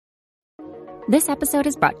This episode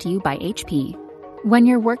is brought to you by HP. When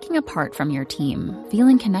you're working apart from your team,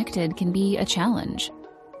 feeling connected can be a challenge.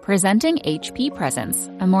 Presenting HP Presence,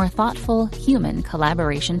 a more thoughtful, human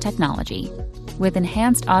collaboration technology. With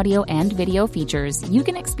enhanced audio and video features, you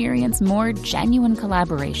can experience more genuine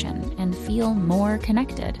collaboration and feel more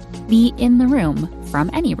connected. Be in the room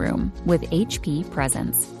from any room with HP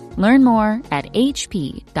Presence. Learn more at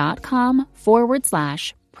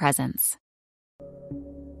hp.com/presence.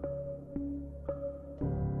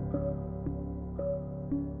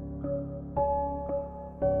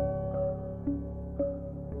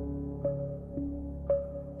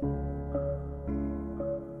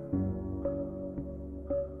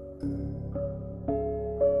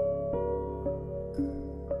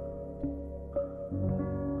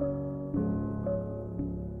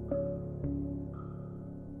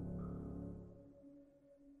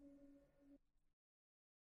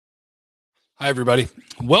 Hi, everybody.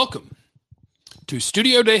 Welcome to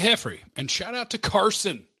Studio de Jeffrey, and shout out to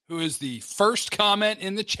Carson, who is the first comment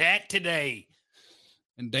in the chat today,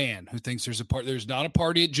 and Dan, who thinks there's not a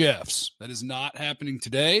party at Jeff's. That is not happening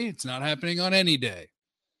today. It's not happening on any day.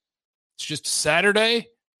 It's just Saturday.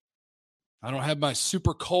 I don't have my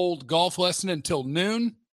super cold golf lesson until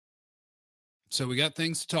noon, so we got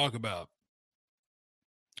things to talk about.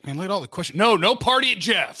 And look at all the questions. No party at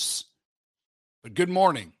Jeff's. But good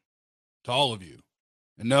morning to all of you.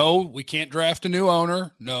 And no, we can't draft a new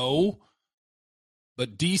owner. No.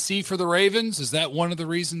 But DC for the Ravens, is that one of the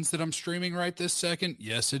reasons that I'm streaming right this second?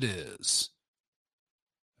 Yes, it is.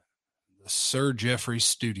 The Sir Jeffrey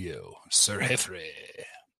studio. Sir Jeffrey.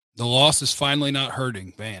 The loss is finally not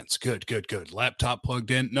hurting Vance. Good. Laptop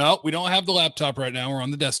plugged in. No, we don't have the laptop right now. We're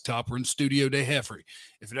on the desktop. We're in Studio de Jeffrey.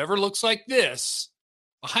 If it ever looks like this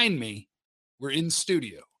behind me, we're in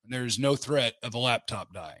studio. And there is no threat of a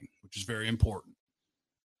laptop dying, which is very important.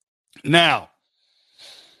 Now,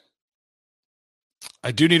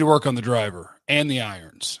 I do need to work on the driver and the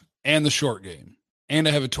irons and the short game, and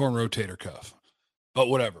I have a torn rotator cuff, but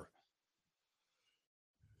whatever.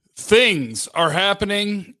 Things are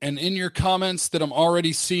happening, and in your comments that I'm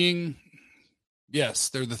already seeing, yes,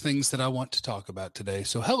 they're the things that I want to talk about today.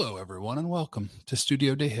 So hello, everyone, and welcome to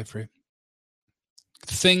Studio de Jeffrey.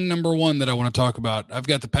 Thing number one that I want to talk about, I've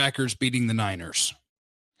got the Packers beating the Niners.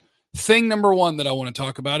 Thing number one that I want to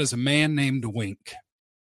talk about is a man named Wink.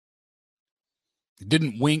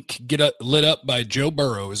 Didn't Wink get lit up by Joe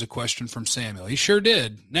Burrow is a question from Samuel. He sure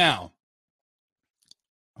did. Now,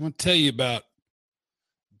 I'm going to tell you about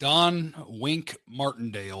Don Wink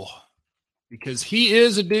Martindale, because he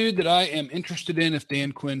is a dude that I am interested in if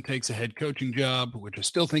Dan Quinn takes a head coaching job, which I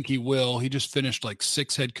still think he will. He just finished like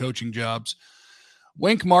 6 head coaching jobs.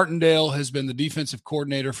 Wink Martindale has been the defensive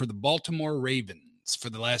coordinator for the Baltimore Ravens for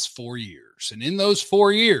the last 4 years. And in those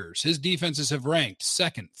 4 years, his defenses have ranked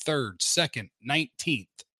 2nd, 3rd, 2nd,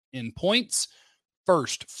 19th in points,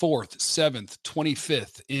 1st, 4th, 7th,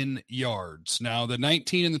 25th in yards. Now, the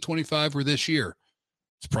 19 and the 25 were this year.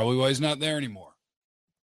 It's probably why he's not there anymore.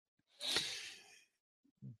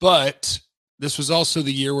 But this was also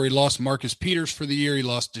the year where he lost Marcus Peters for the year. He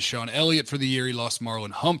lost Deshaun Elliott for the year. He lost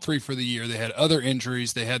Marlon Humphrey for the year. They had other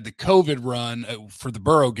injuries. They had the COVID run for the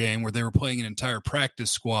Burrow game where they were playing an entire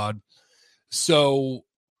practice squad. So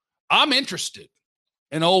I'm interested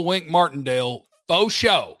in old Wink Martindale, faux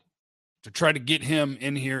show, to try to get him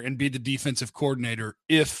in here and be the defensive coordinator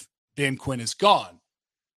if Dan Quinn is gone.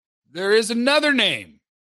 There is another name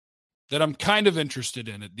that I'm kind of interested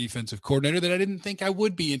in at defensive coordinator that I didn't think I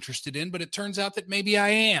would be interested in, but it turns out that maybe I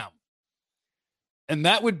am. And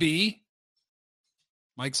that would be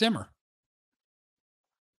Mike Zimmer.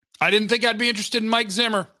 I didn't think I'd be interested in Mike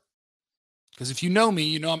Zimmer because if you know me,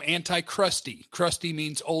 you know I'm anti-crusty. Crusty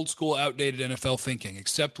means old school, outdated NFL thinking,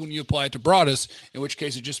 except when you apply it to Broadus, in which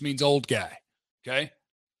case it just means old guy. Okay?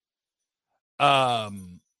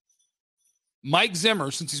 Mike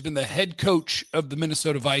Zimmer, since he's been the head coach of the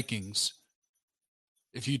Minnesota Vikings,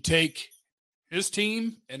 if you take his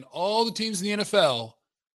team and all the teams in the NFL,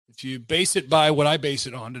 if you base it by what I base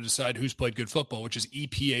it on to decide who's played good football, which is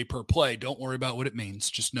EPA per play, don't worry about what it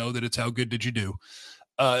means. Just know that it's how good did you do.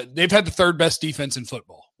 They've had the 3rd best defense in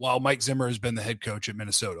football, while Mike Zimmer has been the head coach at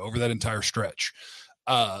Minnesota over that entire stretch.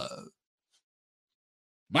 Mike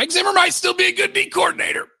Zimmer might still be a good D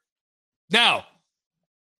coordinator. Now,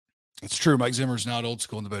 it's true. Mike Zimmer's not old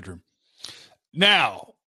school in the bedroom.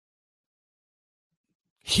 Now,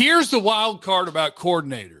 here's the wild card about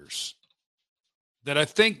coordinators that I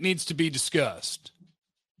think needs to be discussed.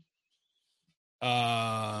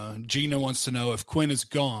 Gina wants to know if Quinn is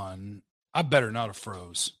gone. I better not have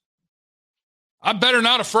froze.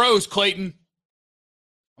 Clayton.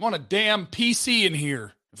 I'm on a damn PC in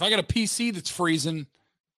here. If I got a PC that's freezing,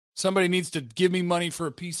 somebody needs to give me money for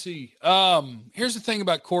a PC. Here's the thing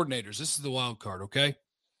about coordinators. This is the wild card, okay?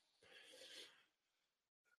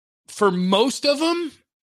 For most of them,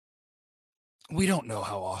 we don't know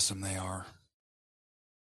how awesome they are.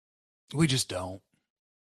 We just don't.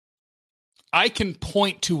 I can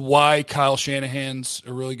point to why Kyle Shanahan's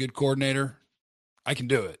a really good coordinator. I can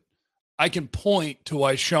do it. I can point to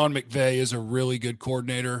why Sean McVay is a really good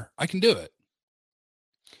coordinator. I can do it.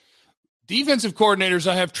 Defensive coordinators,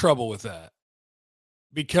 I have trouble with that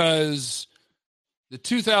because the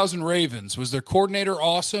 2000 Ravens, was their coordinator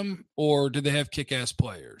awesome or did they have kick-ass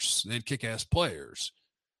players? They had kick-ass players.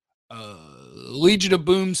 Legion of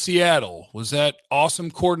Boom, Seattle, was that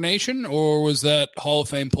awesome coordination or was that Hall of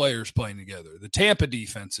Fame players playing together? The Tampa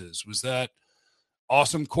defenses, was that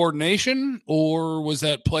awesome coordination or was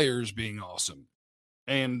that players being awesome?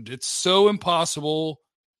 And it's so impossible,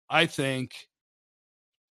 I think,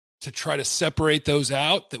 to try to separate those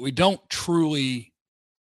out that we don't truly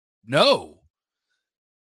know.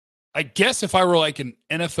 I guess if I were like an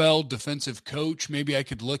NFL defensive coach, maybe I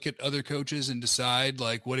could look at other coaches and decide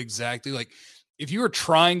like what exactly, like if you were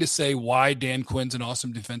trying to say why Dan Quinn's an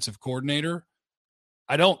awesome defensive coordinator,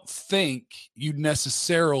 I don't think you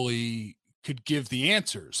necessarily could give the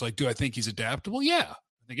answers. Like, do I think he's adaptable? Yeah.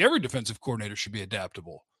 I think every defensive coordinator should be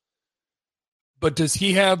adaptable. But does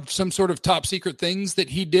he have some sort of top secret things that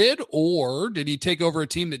he did, or did he take over a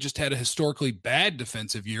team that just had a historically bad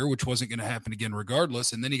defensive year, which wasn't going to happen again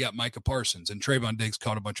regardless, and then he got Micah Parsons, and Trayvon Diggs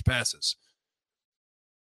caught a bunch of passes?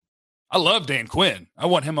 I love Dan Quinn. I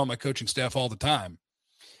want him on my coaching staff all the time.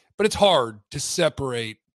 But it's hard to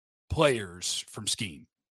separate players from scheme.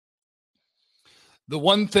 The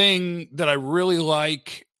one thing that I really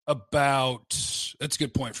like about – that's a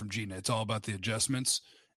good point from Gina. It's all about the adjustments.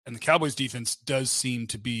 And the Cowboys defense does seem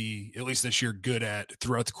to be, at least this year, good at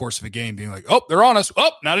throughout the course of a game being like, oh, they're on us.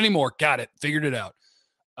 Oh, not anymore. Got it. Figured it out.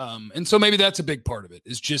 And so maybe that's a big part of it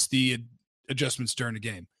is just the adjustments during the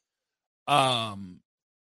game. So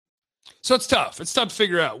it's tough. It's tough to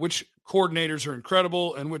figure out which coordinators are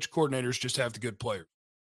incredible and which coordinators just have the good players.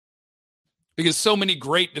 Because so many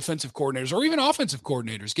great defensive coordinators or even offensive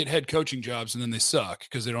coordinators get head coaching jobs and then they suck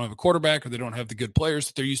because they don't have a quarterback or they don't have the good players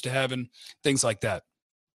that they're used to having, things like that.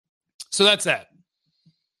 So that's that.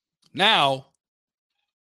 Now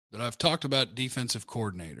that I've talked about defensive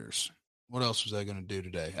coordinators, what else was I going to do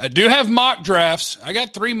today? I do have mock drafts. I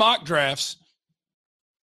got 3 mock drafts.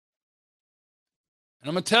 And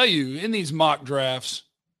I'm going to tell you, in these mock drafts,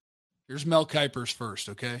 here's Mel Kiper's first,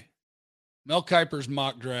 okay? Mel Kiper's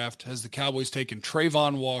mock draft has the Cowboys taking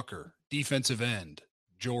Trayvon Walker, defensive end,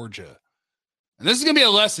 Georgia. And this is going to be a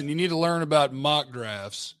lesson you need to learn about mock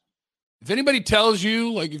drafts. If anybody tells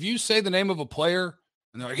you, like if you say the name of a player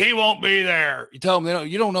and they're like, he won't be there, you tell them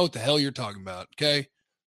you don't know what the hell you're talking about, okay?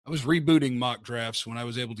 I was rebooting mock drafts when I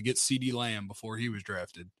was able to get CeeDee Lamb before he was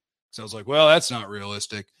drafted. So I was like, well, that's not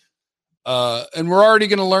realistic. And we're already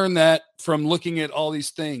going to learn that from looking at all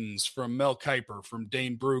these things from Mel Kiper, from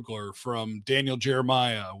Dane Brugler, from Daniel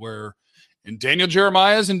Jeremiah, where in Daniel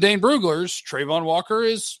Jeremiah's and Dane Brugler's, Trayvon Walker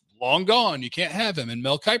is long gone. You can't have him. In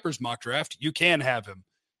Mel Kiper's mock draft, you can have him.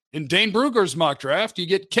 In Dane Brugler's mock draft, you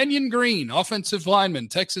get Kenyon Green, offensive lineman,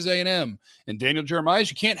 Texas A&M. In Daniel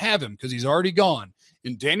Jeremiah's, you can't have him because he's already gone.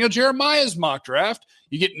 In Daniel Jeremiah's mock draft,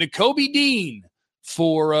 you get Nakobe Dean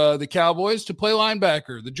for the Cowboys to play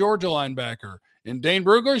linebacker, the Georgia linebacker. In Dane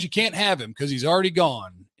Brugler's, you can't have him because he's already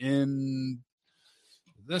gone. In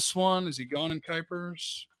this one, is he gone in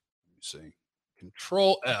Kiper's? Let me see.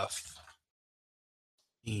 Control F.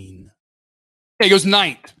 Dean. Yeah, he goes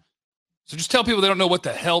 9th. So just tell people they don't know what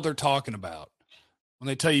the hell they're talking about when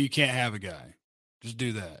they tell you can't have a guy. Just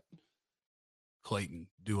do that. Clayton,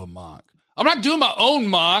 do a mock. I'm not doing my own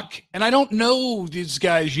mock, and I don't know these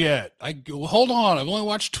guys yet. Hold on. I've only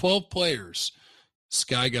watched 12 players.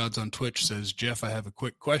 Sky Gods on Twitch says, Jeff, I have a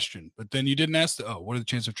quick question. But then you didn't ask what are the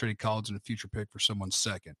chances of trading Collins in a future pick for someone's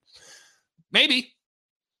second? Maybe.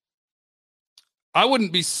 I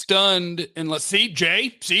wouldn't be stunned unless,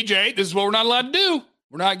 CJ, this is what we're not allowed to do.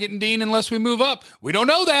 We're not getting Dean unless we move up. We don't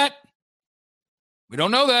know that.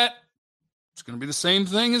 It's going to be the same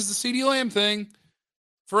thing as the CeeDee Lamb thing.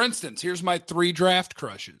 For instance, here's my 3 draft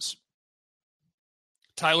crushes.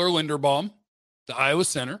 Tyler Linderbaum, the Iowa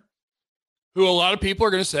center, who a lot of people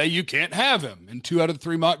are going to say you can't have him. In 2 out of the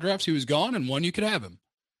 3 mock drafts, he was gone, and 1 you could have him.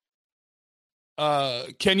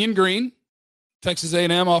 Kenyon Green, Texas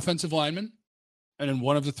A&M offensive lineman, and in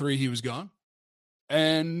 1 of the 3 he was gone.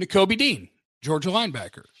 And Nakobe Dean, Georgia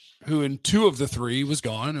linebacker, who in 2 of the 3 was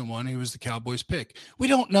gone, and 1 he was the Cowboys pick. We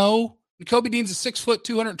don't know. Kobe Dean's a 6 foot,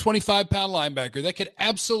 225-pound linebacker that could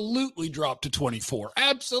absolutely drop to 24.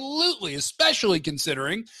 Absolutely, especially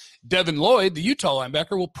considering Devin Lloyd, the Utah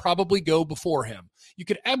linebacker, will probably go before him. You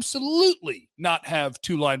could absolutely not have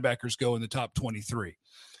two linebackers go in the top 23.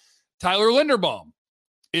 Tyler Linderbaum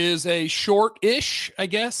is a short-ish, I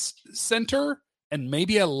guess, center and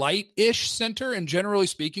maybe a light-ish center. And generally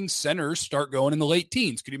speaking, centers start going in the late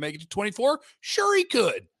teens. Could he make it to 24? Sure he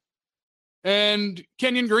could. And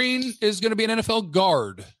Kenyon Green is going to be an NFL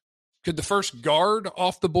guard. Could the first guard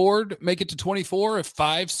off the board make it to 24 if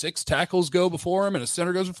 5-6 tackles go before him and a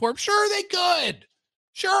center goes before him? Sure they could.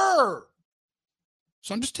 Sure.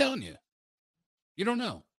 So I'm just telling you. You don't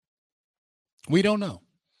know. We don't know.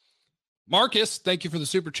 Marcus, thank you for the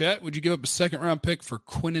super chat. Would you give up a second-round pick for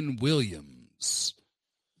Quinnen Williams?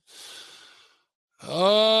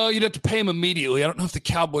 You'd have to pay him immediately. I don't know if the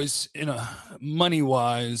Cowboys,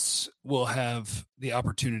 money-wise, will have the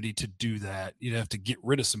opportunity to do that. You'd have to get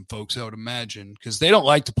rid of some folks, I would imagine, because they don't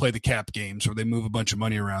like to play the cap games where they move a bunch of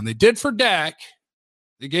money around. They did for Dak.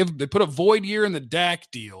 They put a void year in the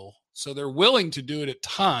Dak deal, so they're willing to do it at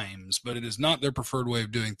times, but it is not their preferred way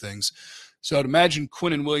of doing things. So I'd imagine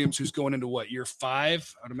Quinnen Williams, who's going into year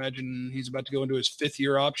 5? I'd imagine he's about to go into his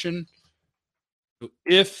 5th-year option. So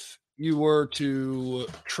if you were to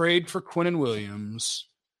trade for Quinnen Williams,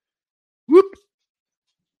 let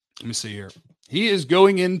me see here. He is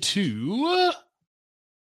going into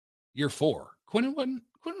year 4. Quinnen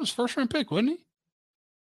was first-round pick, wasn't he?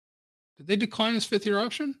 Did they decline his 5th-year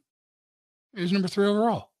option? He was number 3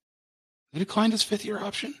 overall. They declined his 5th-year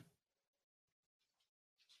option?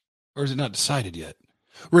 Or is it not decided yet?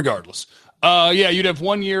 Regardless. You'd have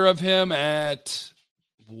 1 year of him at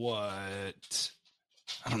what?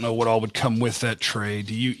 I don't know what all would come with that trade.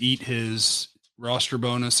 Do you eat his roster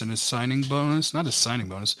bonus and his signing bonus? Not his signing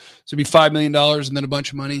bonus. So it'd be $5 million and then a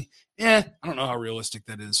bunch of money. I don't know how realistic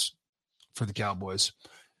that is for the Cowboys.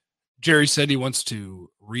 Jerry said he wants to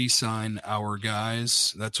re-sign our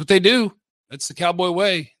guys. That's what they do. That's the Cowboy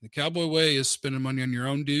way. The Cowboy way is spending money on your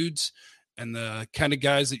own dudes and the kind of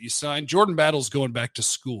guys that you sign. Jordan Battle's going back to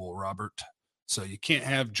school, Robert. So you can't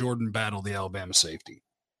have Jordan Battle, the Alabama safety.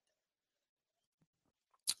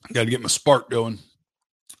 Got to get my spark going.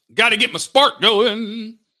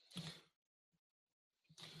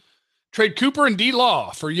 Trade Cooper and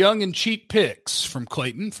D-Law for young and cheap picks from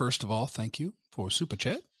Clayton. First of all, thank you for super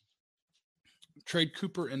chat. Trade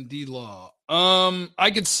Cooper and D-Law.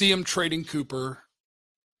 I could see them trading Cooper.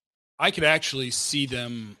 I could actually see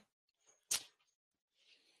them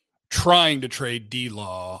trying to trade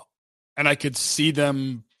D-Law, and I could see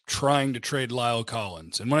them trying to trade Lyle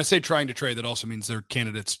Collins. And when I say trying to trade, that also means they're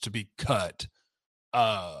candidates to be cut.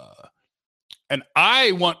 And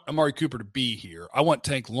I want Amari Cooper to be here. I want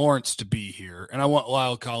Tank Lawrence to be here, and I want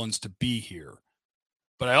Lyle Collins to be here.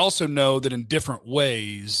 But I also know that in different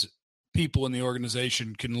ways, people in the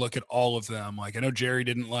organization can look at all of them. Like, I know Jerry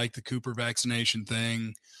didn't like the Cooper vaccination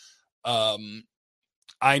thing.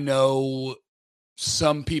 I know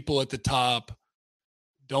some people at the top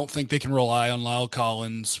don't think they can rely on Lyle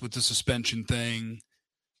Collins with the suspension thing.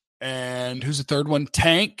 And who's the third one?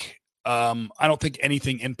 Tank. I don't think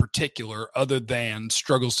anything in particular other than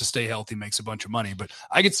struggles to stay healthy, makes a bunch of money. But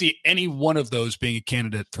I could see any one of those being a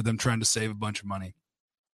candidate for them trying to save a bunch of money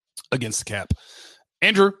against the cap.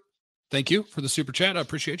 Andrew, thank you for the super chat. I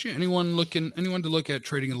appreciate you. Anyone to look at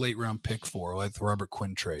trading a late round pick for, like the Robert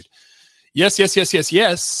Quinn trade?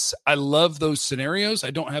 Yes. I love those scenarios.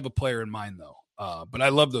 I don't have a player in mind though. But I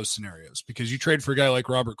love those scenarios because you trade for a guy like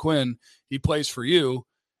Robert Quinn, he plays for you,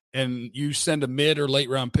 and you send a mid or late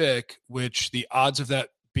round pick, which the odds of that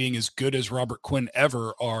being as good as Robert Quinn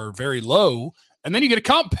ever are very low. And then you get a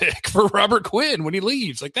comp pick for Robert Quinn when he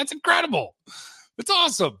leaves. Like, that's incredible. It's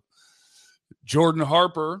awesome. Jordan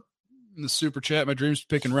Harper in the super chat. My dreams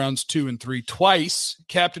picking rounds 2 and 3 twice.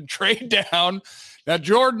 Captain trade down. Now,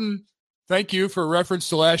 Jordan, thank you for a reference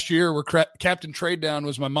to last year where Captain Trade Down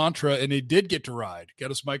was my mantra, and he did get to ride.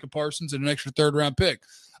 Got us Micah Parsons and an extra 3rd-round pick.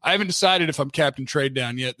 I haven't decided if I'm Captain Trade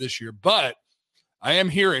Down yet this year, but I am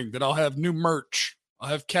hearing that I'll have new merch. I'll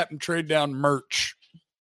have Captain Trade Down merch.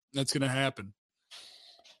 That's going to happen.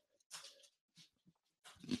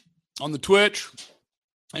 On the Twitch,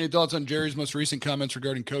 any thoughts on Jerry's most recent comments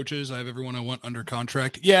regarding coaches? I have everyone I want under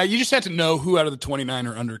contract. Yeah, you just have to know who out of the 29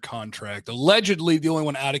 are under contract. Allegedly, the only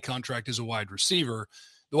one out of contract is a wide receiver,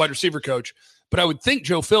 the wide receiver coach. But I would think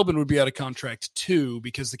Joe Philbin would be out of contract too,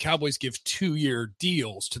 because the Cowboys give 2-year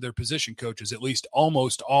deals to their position coaches, at least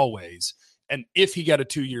almost always. And if he got a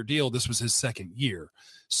 2-year deal, this was his 2nd year.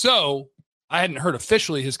 So I hadn't heard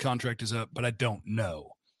officially his contract is up, but I don't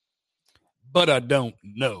know. but I don't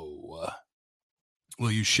know.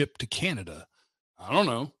 Will you ship to Canada? I don't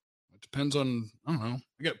know. It depends on, I don't know.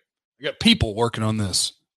 I got people working on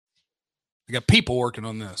this.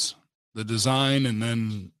 The design and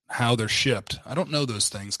then how they're shipped. I don't know those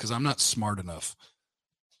things because I'm not smart enough.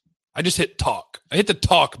 I just hit talk. I hit the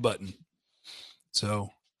talk button. So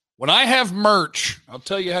when I have merch, I'll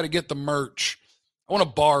tell you how to get the merch. I want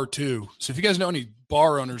a bar too. So if you guys know any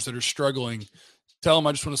bar owners that are struggling, tell them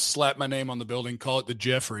I just want to slap my name on the building, call it the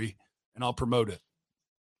Jeffrey, and I'll promote it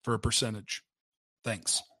for a percentage.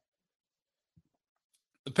 Thanks.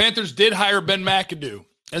 The Panthers did hire Ben McAdoo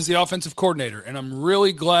as the offensive coordinator, and I'm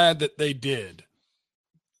really glad that they did.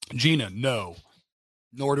 Gina, no,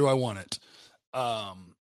 nor do I want it. I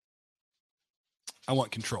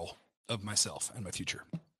want control of myself and my future.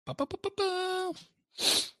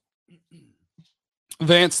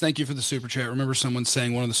 Vance, thank you for the super chat. Remember someone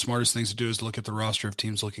saying one of the smartest things to do is to look at the roster of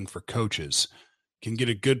teams looking for coaches. Can get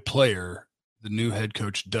a good player, the new head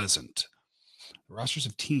coach doesn't. Rosters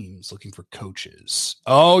of teams looking for coaches.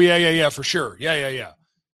 Oh, yeah, for sure. Yeah.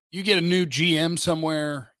 You get a new GM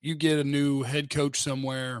somewhere, you get a new head coach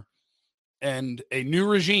somewhere, and a new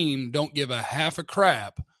regime don't give a half a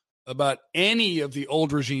crap about any of the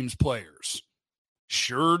old regime's players.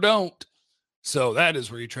 Sure don't. So that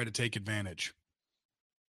is where you try to take advantage.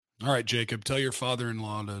 All right, Jacob, tell your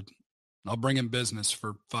father-in-law I'll bring him business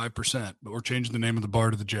for 5%, but we're changing the name of the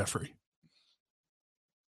bar to the Jeffrey.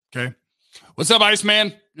 Okay. What's up,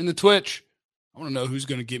 Iceman in the Twitch? I want to know who's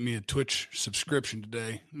going to get me a Twitch subscription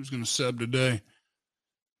today. Who's going to sub today?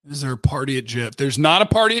 Is there a party at Jeff? There's not a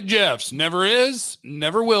party at Jeff's. Never is.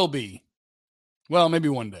 Never will be. Well, maybe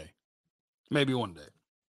one day.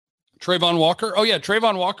 Trayvon Walker. Oh, yeah.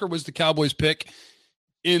 Trayvon Walker was the Cowboys pick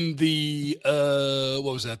in the,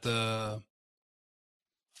 what was that? The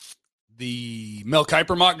Mel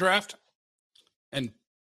Kiper mock draft. And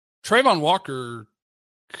Trayvon Walker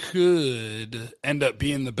could end up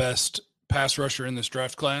being the best pass rusher in this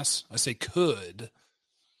draft class. I say could.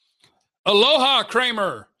 Aloha,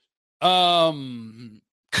 Kramer.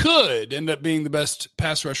 Could end up being the best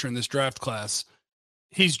pass rusher in this draft class.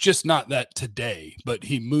 He's just not that today, but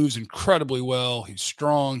he moves incredibly well. He's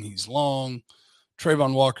strong. He's long.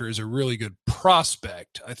 Trayvon Walker is a really good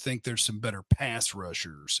prospect. I think there's some better pass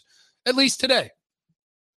rushers, at least today.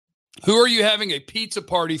 Who are you having a pizza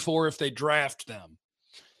party for if they draft them?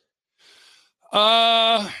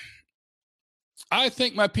 I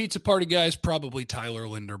think my pizza party guy is probably Tyler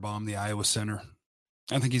Linderbaum, the Iowa center.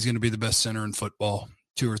 I think he's going to be the best center in football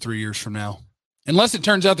 2 or 3 years from now. Unless it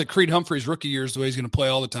turns out that Creed Humphrey's rookie year is the way he's going to play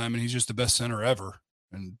all the time, and he's just the best center ever,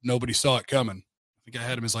 and nobody saw it coming. I think I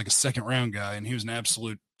had him as like a second-round guy, and he was an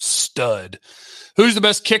absolute stud. Who's the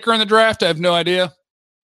best kicker in the draft? I have no idea.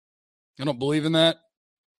 I don't believe in that.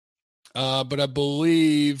 But I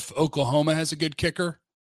believe Oklahoma has a good kicker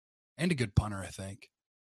and a good punter, I think.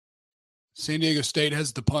 San Diego State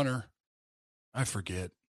has the punter. I forget.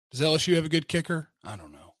 Does LSU have a good kicker? I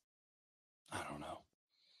don't know.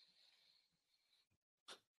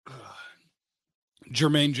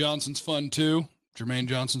 Jermaine Johnson's fun too.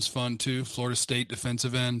 Florida State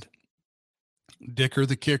defensive end. Dicker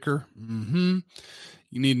the kicker. You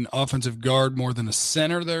need an offensive guard more than a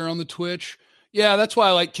center there on the Twitch. Yeah, that's why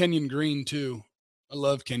I like Kenyon Green too. I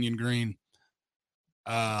love Kenyon Green.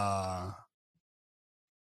 I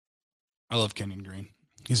love Kenyon Green.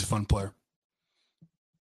 He's a fun player.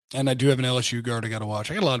 And I do have an LSU guard I got to watch.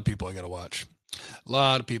 I got a lot of people I got to watch.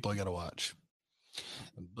 I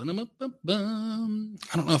don't know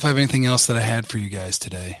if I have anything else that I had for you guys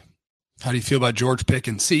today. How do you feel about George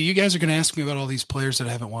Pickens? See, you guys are going to ask me about all these players that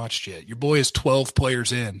I haven't watched yet. Your boy is 12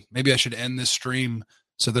 players in. Maybe I should end this stream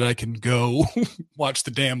so that I can go watch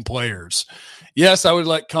the damn players. Yes, I would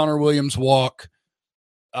let Connor Williams walk.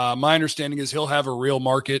 My understanding is he'll have a real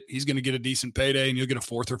market. He's going to get a decent payday, and you'll get a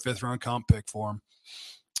 4th or 5th round comp pick for him.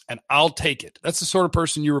 And I'll take it. That's the sort of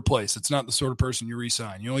person you replace. It's not the sort of person you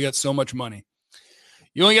re-sign. You only got so much money.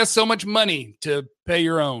 To pay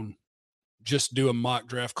your own. Just do a mock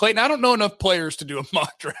draft. Clayton, I don't know enough players to do a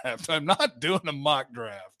mock draft. I'm not doing a mock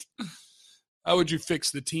draft. How would you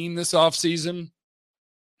fix the team this offseason?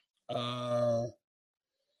 And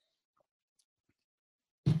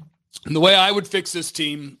the way I would fix this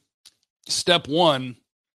team, step one,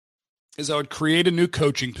 is I would create a new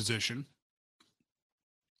coaching position.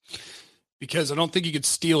 Because I don't think you could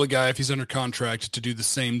steal a guy if he's under contract to do the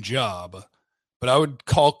same job. But I would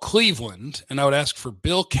call Cleveland, and I would ask for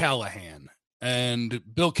Bill Callahan. And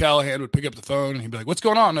Bill Callahan would pick up the phone, and he'd be like, what's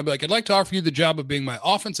going on? And I'd be like, I'd like to offer you the job of being my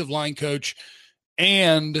offensive line coach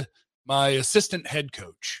and my assistant head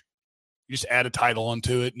coach. You just add a title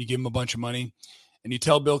onto it and you give him a bunch of money. And you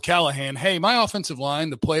tell Bill Callahan, hey, my offensive line,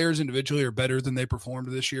 the players individually are better than they performed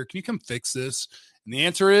this year. Can you come fix this? And the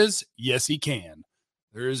answer is yes, he can.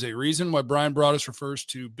 There is a reason why Brian Broaddus refers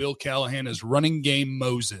to Bill Callahan as running game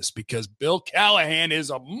Moses, because Bill Callahan is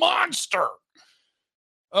a monster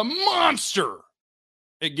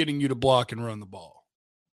at getting you to block and run the ball.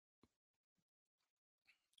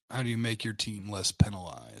 How do you make your team less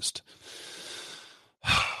penalized?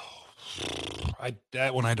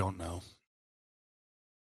 That one I don't know.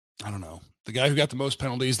 I don't know. The guy who got the most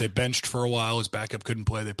penalties, they benched for a while. His backup couldn't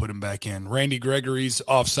play. They put him back in. Randy Gregory's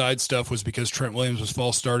offside stuff was because Trent Williams was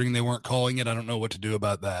false starting. They weren't calling it. I don't know what to do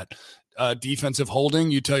about that. Defensive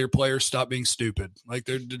holding, you tell your players, stop being stupid. Like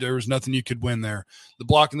there was nothing you could win there. The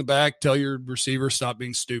block in the back, tell your receiver, stop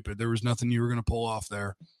being stupid. There was nothing you were going to pull off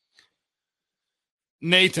there.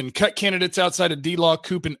 Nathan, cut candidates outside of D-Law,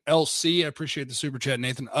 Coop, and LC. I appreciate the super chat,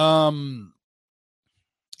 Nathan.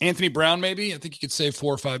 Anthony Brown, maybe. I think you could save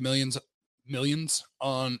 4 or 5 millions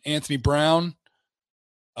on Anthony Brown.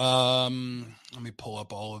 Let me pull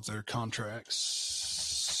up all of their contracts.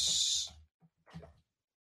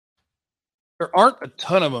 There aren't a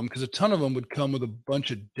ton of them because a ton of them would come with a bunch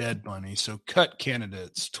of dead money. So cut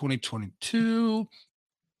candidates, 2022.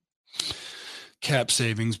 Cap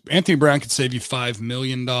savings. Anthony Brown could save you $5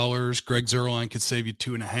 million. Greg Zuerlein could save you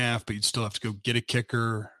 2.5, but you'd still have to go get a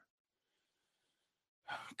kicker.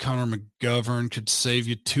 Connor McGovern could save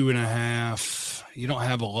you 2.5. You don't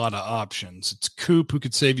have a lot of options. It's Coop who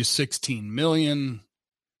could save you 16 million.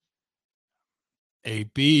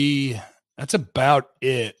 AB. That's about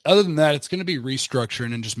it. Other than that, it's going to be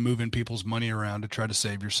restructuring and just moving people's money around to try to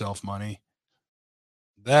save yourself money.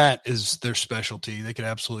 That is their specialty. They could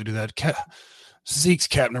absolutely do that. Zeke's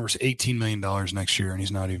cap number is $18 million next year, and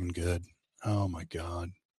he's not even good. Oh, my God.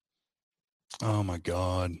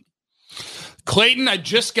 Clayton, I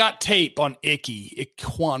just got tape on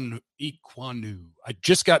Ikwanu. I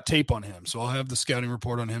just got tape on him, so I'll have the scouting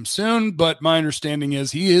report on him soon, but my understanding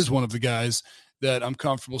is he is one of the guys that I'm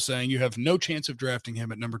comfortable saying you have no chance of drafting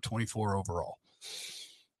him at number 24 overall.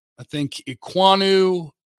 I think Ikwanu,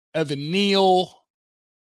 Evan Neal,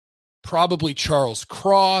 probably Charles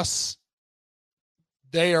Cross,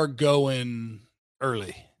 they are going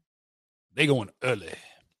early.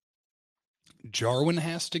 Jarwin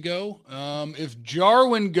has to go. If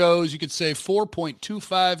Jarwin goes, you could save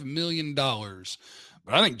 $4.25 million. But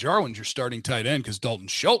I think Jarwin's your starting tight end because Dalton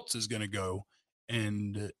Schultz is going to go,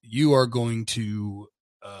 and you are going to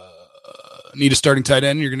need a starting tight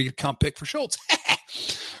end. And you're going to get a comp pick for Schultz.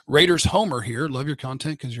 Raiders Homer here. Love your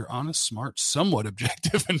content because you're honest, smart, somewhat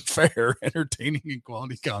objective, and fair, entertaining, and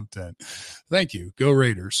quality content. Thank you. Go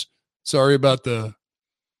Raiders. Sorry about the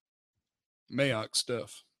Mayock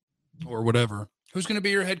stuff. Or whatever. Who's going to be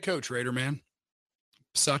your head coach, Raider man?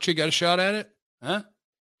 Sachi got a shot at it? Huh?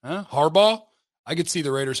 Harbaugh? I could see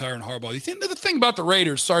the Raiders hiring Harbaugh. The thing about the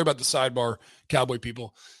Raiders, sorry about the sidebar, Cowboy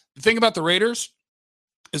people. The thing about the Raiders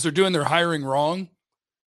is they're doing their hiring wrong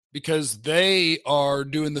because they are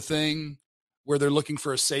doing the thing where they're looking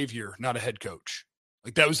for a savior, not a head coach.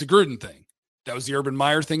 Like that was the Gruden thing. That was the Urban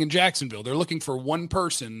Meyer thing in Jacksonville. They're looking for one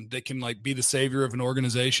person that can be the savior of an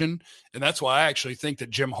organization. And that's why I actually think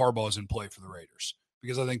that Jim Harbaugh is in play for the Raiders,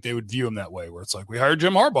 because I think they would view him that way, where it's like, we hired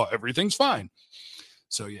Jim Harbaugh, everything's fine.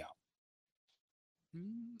 So yeah.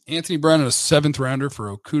 Anthony Brown in a 7th rounder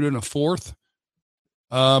for Okudah in a 4th.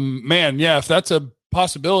 Man, yeah, if that's a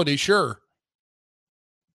possibility, sure.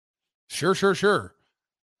 Sure.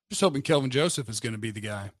 Just hoping Kelvin Joseph is going to be the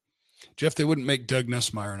guy. Jeff, they wouldn't make Doug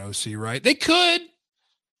Nussmeier an OC, right? They could.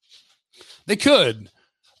 They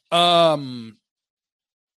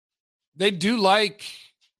do like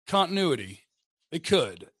continuity. They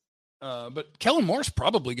could. But Kellen Moore's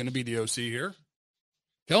probably going to be the OC here.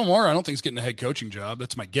 Kellen Moore, I don't think he's getting a head coaching job.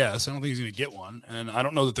 That's my guess. I don't think he's going to get one. And I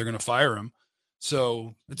don't know that they're going to fire him.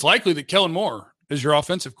 So it's likely that Kellen Moore is your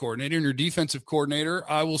offensive coordinator, and your defensive coordinator,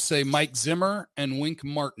 I will say Mike Zimmer and Wink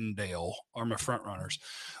Martindale are my front runners.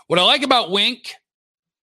 What I like about Wink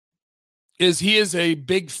is he is a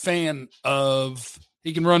big fan of,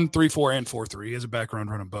 he can run 3-4 and 4-3. He has a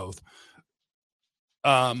background running both.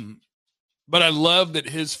 But I love that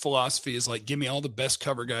his philosophy is give me all the best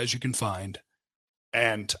cover guys you can find,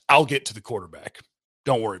 and I'll get to the quarterback.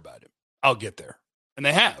 Don't worry about it. I'll get there. And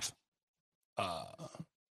they have.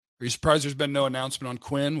 Are you surprised there's been no announcement on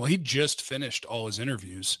Quinn? Well, he just finished all his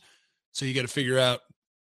interviews. So you got to figure out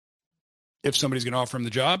if somebody's going to offer him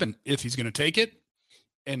the job and if he's going to take it.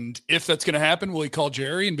 And if that's going to happen, will he call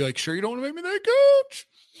Jerry and be like, sure, you don't want to make me that coach?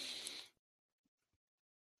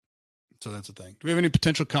 So that's the thing. Do we have any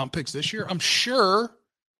potential comp picks this year? I'm sure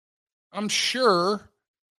I'm sure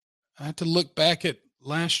I had to look back at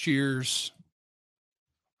last year's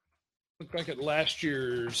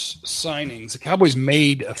signings. The Cowboys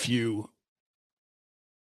made a few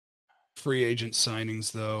free agent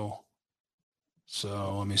signings, though.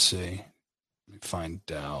 So let me see. Let me find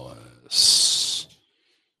Dallas.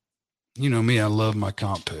 You know me, I love my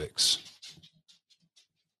comp picks.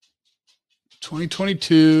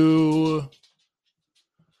 2022.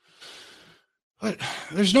 But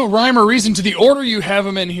there's no rhyme or reason to the order you have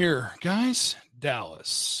them in here, guys.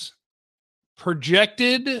 Dallas.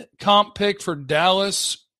 Projected comp pick for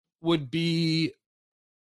Dallas would be,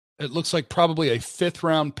 it looks like probably a 5th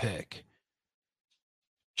round pick.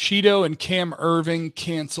 Cheeto and Cam Irving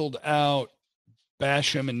canceled out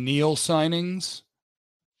Basham and Neal signings.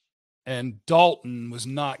 And Dalton was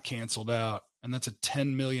not canceled out. And that's a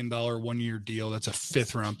 $10 million 1-year deal. That's a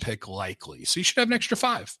 5th round pick likely. So you should have an extra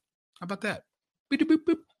 5. How about that? Boop, boop,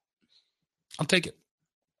 boop. I'll take it.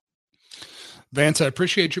 Vance, I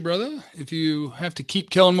appreciate you, brother. If you have to keep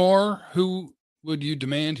Kellen Moore, who would you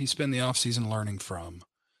demand he spend the offseason learning from?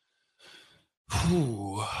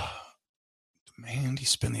 Who demand he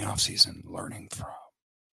spend the offseason learning from?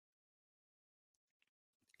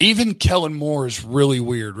 Even Kellen Moore is really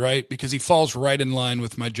weird, right? Because he falls right in line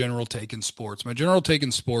with my general take in sports. My general take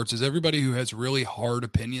in sports is everybody who has really hard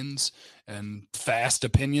opinions and fast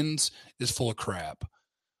opinions is full of crap.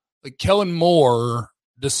 Like Kellen Moore,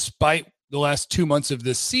 despite the last 2 months of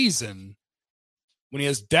this season, when he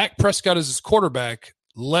has Dak Prescott as his quarterback,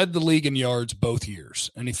 led the league in yards both years.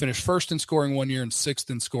 And he finished 1st in scoring 1 year and 6th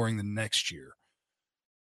in scoring the next year.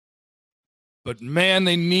 But man,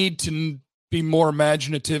 they need to be more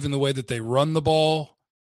imaginative in the way that they run the ball.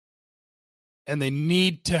 And they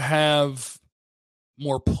need to have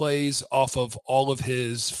more plays off of all of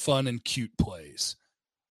his fun and cute plays.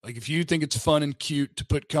 Like if you think it's fun and cute to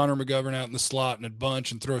put Connor McGovern out in the slot in a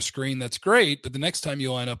bunch and throw a screen, that's great. But the next time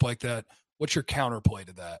you line up like that, what's your counterplay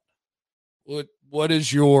to that? What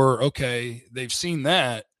is your, okay, they've seen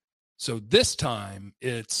that. So this time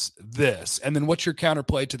it's this. And then what's your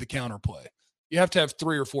counterplay to the counterplay? You have to have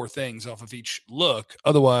 3 or 4 things off of each look.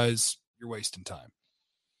 Otherwise, you're wasting time.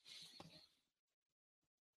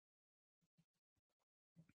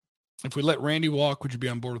 If we let Randy walk, would you be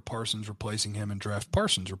on board with Parsons replacing him and draft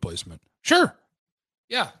Parsons replacement? Sure.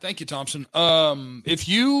 Yeah. Thank you, Thompson. If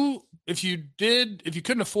you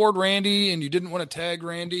couldn't afford Randy and you didn't want to tag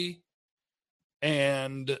Randy,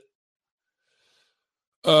 and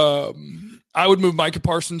I would move Micah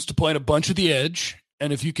Parsons to play in a bunch of the edge.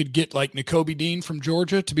 And if you could get like Nakobe Dean from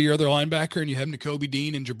Georgia to be your other linebacker and you have Nakobe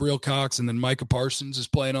Dean and Jabril Cox and then Micah Parsons is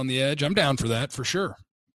playing on the edge, I'm down for that for sure.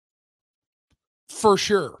 For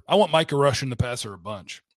sure. I want Micah rushing the passer a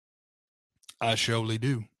bunch. I surely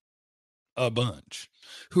do. A bunch.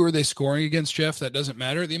 Who are they scoring against, Jeff? That doesn't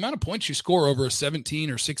matter. The amount of points you score over a 17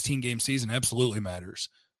 or 16 game season absolutely matters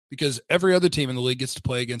because every other team in the league gets to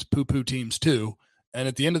play against poo-poo teams too. And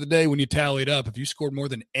at the end of the day, when you tally it up, if you scored more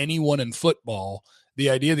than anyone in football, the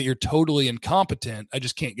idea that you're totally incompetent, I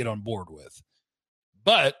just can't get on board with.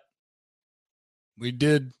 But we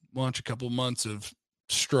did watch a couple months of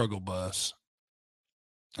struggle bus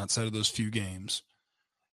outside of those few games.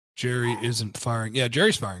 Jerry isn't firing. Yeah,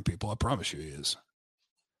 Jerry's firing people. I promise you he is.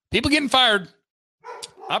 People getting fired.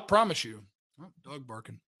 I promise you. Oh, dog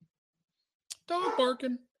barking. Dog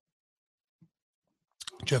barking.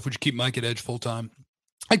 Jeff, would you keep Mike at edge full time?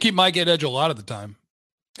 I keep Mike at edge a lot of the time.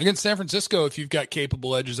 Against San Francisco, if you've got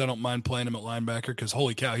capable edges, I don't mind playing him at linebacker because,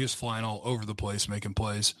 holy cow, he was flying all over the place making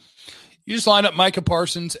plays. You just line up Micah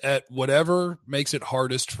Parsons at whatever makes it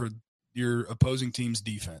hardest for your opposing team's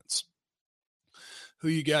defense. Who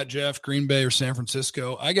you got, Jeff? Green Bay or San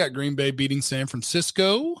Francisco? I got Green Bay beating San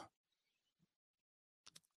Francisco.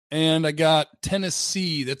 And I got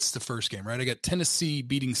Tennessee. That's the first game, right? I got Tennessee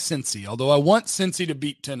beating Cincy, although I want Cincy to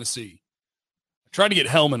beat Tennessee. I tried to get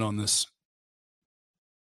Hellman on this.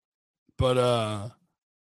 But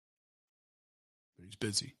he's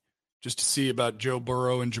busy. Just to see about Joe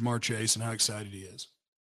Burrow and Jamar Chase and how excited he is.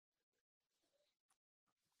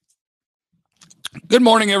 Good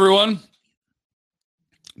morning, everyone.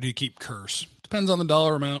 Do you keep Curse? Depends on the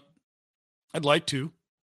dollar amount. I'd like to.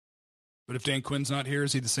 But if Dan Quinn's not here,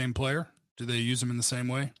 is he the same player? Do they use him in the same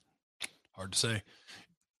way? Hard to say.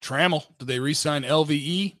 Trammell, do they re-sign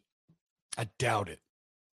LVE? I doubt it.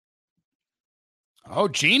 Oh,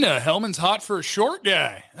 Gina, Hellman's hot for a short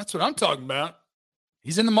guy. That's what I'm talking about.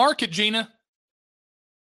 He's in the market, Gina.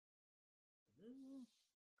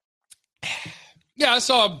 Yeah, I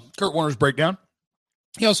saw Kurt Warner's breakdown.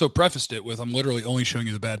 He also prefaced it with, I'm literally only showing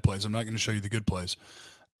you the bad plays. I'm not going to show you the good plays.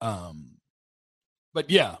 But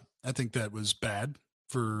yeah, I think that was bad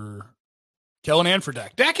for Kellen and for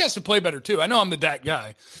Dak. Dak has to play better too. I know I'm the Dak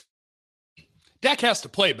guy. Dak has to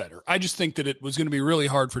play better. I just think that it was going to be really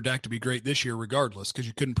hard for Dak to be great this year regardless, because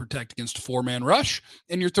you couldn't protect against a 4-man rush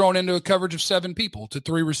and you're thrown into a coverage of 7 people to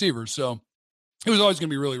 3 receivers. So it was always going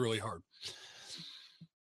to be really, really hard.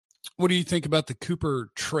 What do you think about the Cooper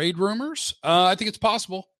trade rumors? I think it's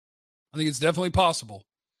possible. I think it's definitely possible.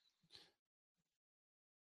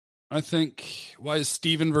 I think, why is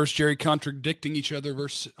Steven versus Jerry contradicting each other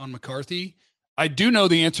on McCarthy? I do know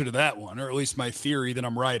the answer to that one, or at least my theory that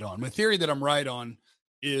I'm right on. My theory that I'm right on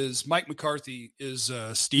is Mike McCarthy is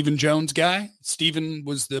Stephen Jones' guy. Stephen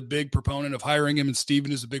was the big proponent of hiring him, and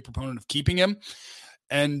Stephen is the big proponent of keeping him.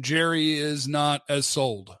 And Jerry is not as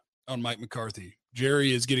sold on Mike McCarthy.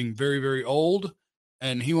 Jerry is getting very, very old,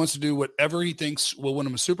 and he wants to do whatever he thinks will win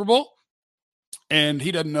him a Super Bowl. And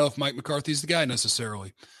he doesn't know if Mike McCarthy's the guy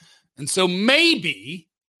necessarily. And so maybe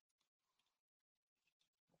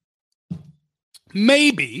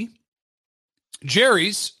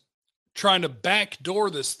Jerry's trying to backdoor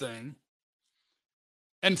this thing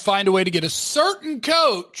and find a way to get a certain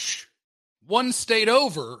coach one state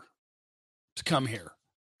over to come here.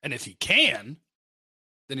 And if he can,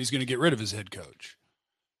 then he's going to get rid of his head coach.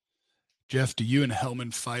 Jeff, do you and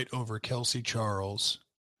Hellman fight over Kelsey Charles?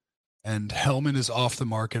 And Hellman is off the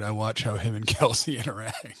market. I watch how him and Kelsey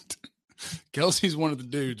interact. Kelsey's one of the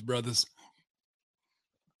dudes, brothers.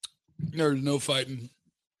 There's no fighting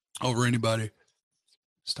over anybody.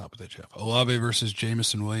 Stop with that, Jeff. Olave versus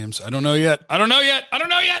Jamison Williams. I don't know yet. Let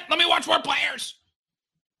me watch more players.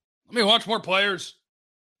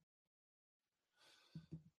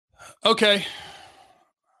 Okay.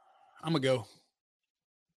 I'm going to go.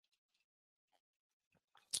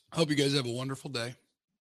 Hope you guys have a wonderful day.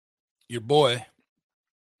 Your boy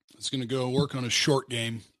is going to go work on a short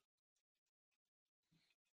game.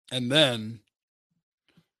 And then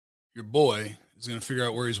your boy is going to figure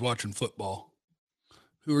out where he's watching football.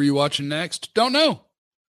 Who are you watching next? Don't know.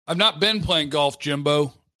 I've not been playing golf,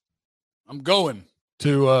 Jimbo. I'm going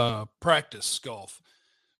to practice golf.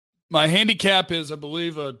 My handicap is, I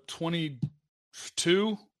believe, a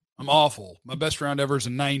 22. I'm awful. My best round ever is a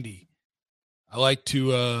 90. I like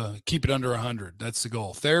to keep it under 100. That's the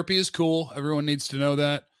goal. Therapy is cool. Everyone needs to know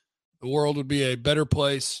that. The world would be a better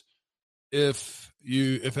place if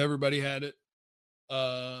everybody had it.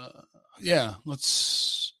 Yeah,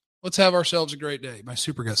 let's have ourselves a great day. My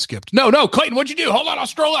super got skipped. No, Clayton, what'd you do? Hold on, I'll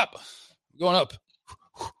stroll up. I'm going up.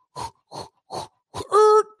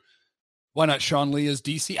 Why not Sean Lee as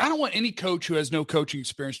DC? I don't want any coach who has no coaching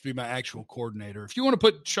experience to be my actual coordinator. If you want to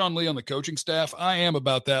put Sean Lee on the coaching staff, I am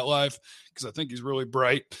about that life because I think he's really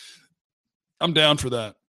bright. I'm down for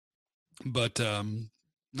that. But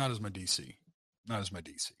not as my DC.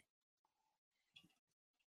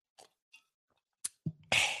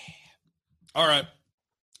 All right.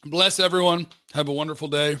 Bless everyone. Have a wonderful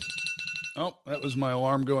day. Oh, that was my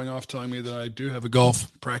alarm going off telling me that I do have a golf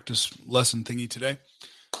practice lesson thingy today.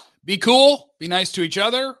 Be cool. Be nice to each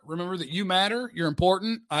other. Remember that you matter. You're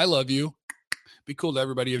important. I love you. Be cool to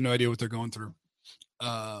everybody. You have no idea what they're going through.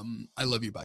 I love you. Bye.